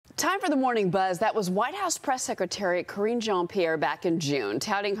Time for the morning buzz. That was White House Press Secretary Karine Jean-Pierre back in June,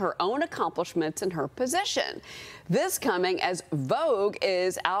 touting her own accomplishments in her position. This coming as Vogue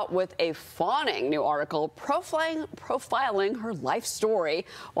is out with a fawning new article profiling her life story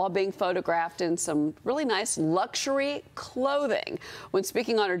while being photographed in some really nice luxury clothing. When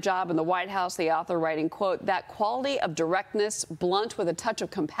speaking on her job in the White House, the author writing, quote, "That quality of directness, blunt with a touch of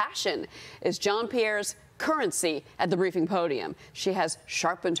compassion, is Jean-Pierre's currency at the briefing podium. She has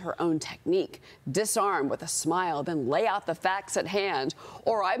sharpened her own technique, disarm with a smile, then lay out the facts at hand."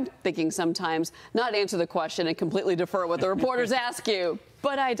 Or I'm thinking sometimes not answer the question and completely defer what the reporters ask you.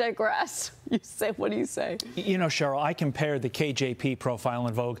 But I digress. You say, what do you say? You know, Cheryl, I compared the KJP profile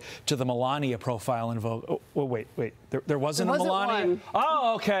in Vogue to the Melania profile in Vogue. Oh, wait. There wasn't a Melania? One.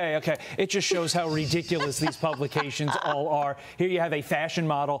 Oh, okay. It just shows how ridiculous these publications all are. Here you have a fashion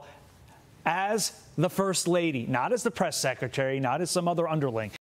model as the First Lady, not as the press secretary, not as some other underling.